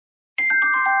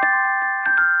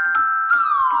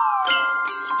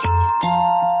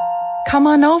Come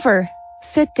on over.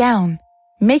 Sit down.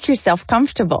 Make yourself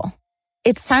comfortable.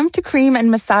 It's time to cream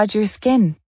and massage your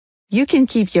skin. You can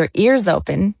keep your ears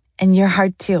open and your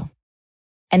heart too.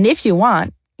 And if you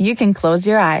want, you can close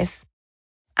your eyes.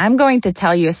 I'm going to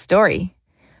tell you a story.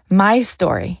 My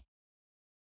story.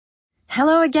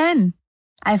 Hello again.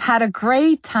 I've had a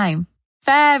great time.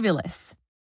 Fabulous.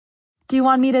 Do you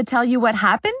want me to tell you what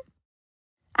happened?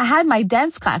 I had my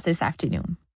dance class this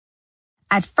afternoon.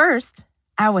 At first,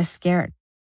 I was scared.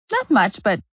 Not much,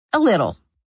 but a little.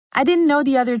 I didn't know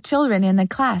the other children in the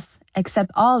class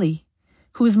except Ollie,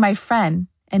 who's my friend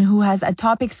and who has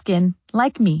atopic skin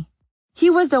like me. He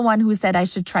was the one who said I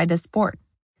should try the sport.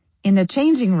 In the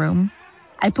changing room,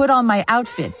 I put on my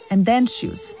outfit and dance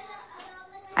shoes.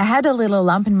 I had a little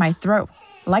lump in my throat,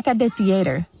 like at the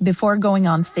theater, before going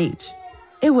on stage.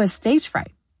 It was stage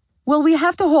fright. Will we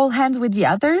have to hold hands with the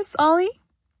others, Ollie?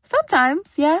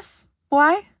 Sometimes, yes.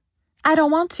 Why? I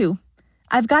don't want to.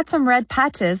 I've got some red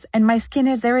patches and my skin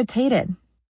is irritated.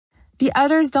 The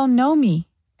others don't know me,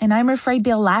 and I'm afraid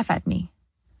they'll laugh at me.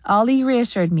 Ollie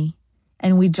reassured me,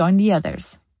 and we joined the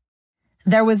others.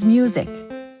 There was music.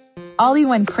 Ollie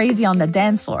went crazy on the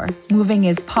dance floor, moving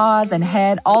his paws and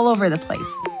head all over the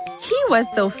place. He was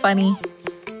so funny.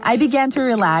 I began to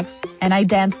relax, and I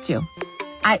danced too.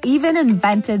 I even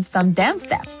invented some dance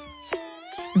steps.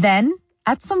 Then,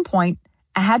 at some point,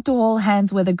 I had to hold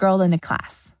hands with a girl in the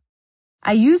class.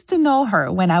 I used to know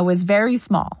her when I was very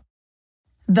small.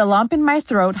 The lump in my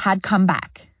throat had come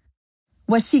back.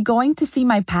 Was she going to see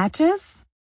my patches?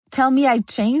 Tell me I'd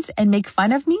change and make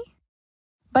fun of me?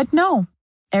 But no,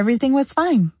 everything was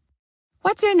fine.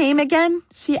 What's your name again?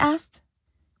 She asked.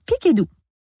 Pikidou.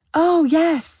 Oh,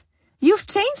 yes. You've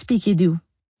changed, Pikidou.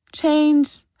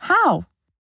 Change how?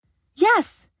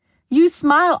 Yes, you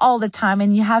smile all the time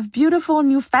and you have beautiful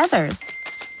new feathers.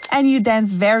 And you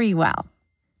dance very well.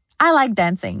 I like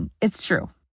dancing, it's true.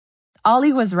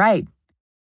 Ollie was right.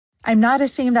 I'm not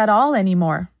ashamed at all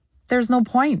anymore. There's no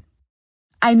point.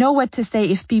 I know what to say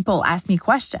if people ask me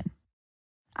questions.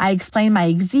 I explain my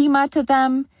eczema to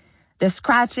them, the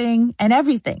scratching and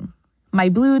everything, my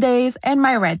blue days and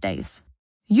my red days.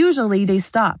 Usually they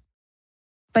stop.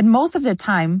 But most of the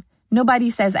time, nobody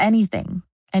says anything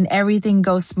and everything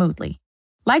goes smoothly.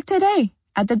 Like today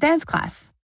at the dance class.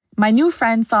 My new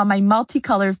friend saw my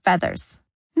multicolored feathers,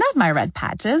 not my red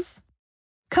patches.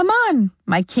 Come on,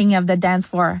 my king of the dance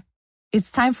floor.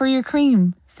 It's time for your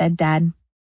cream, said Dad.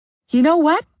 You know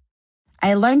what?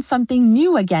 I learned something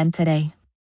new again today.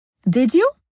 Did you?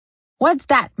 What's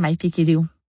that, my Pikidou?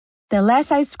 The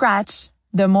less I scratch,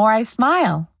 the more I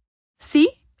smile. See?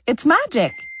 It's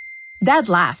magic. Dad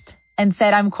laughed and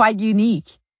said I'm quite unique.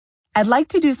 I'd like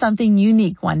to do something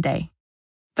unique one day.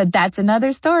 But that's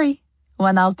another story,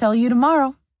 one I'll tell you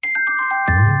tomorrow.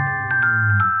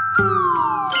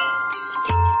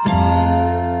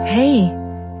 Hey,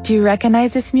 do you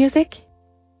recognize this music?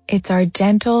 It's our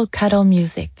gentle cuddle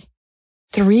music.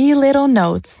 3 little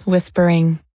notes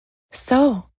whispering.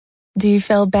 So, do you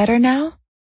feel better now?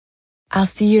 I'll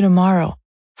see you tomorrow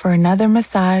for another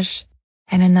massage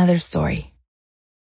and another story.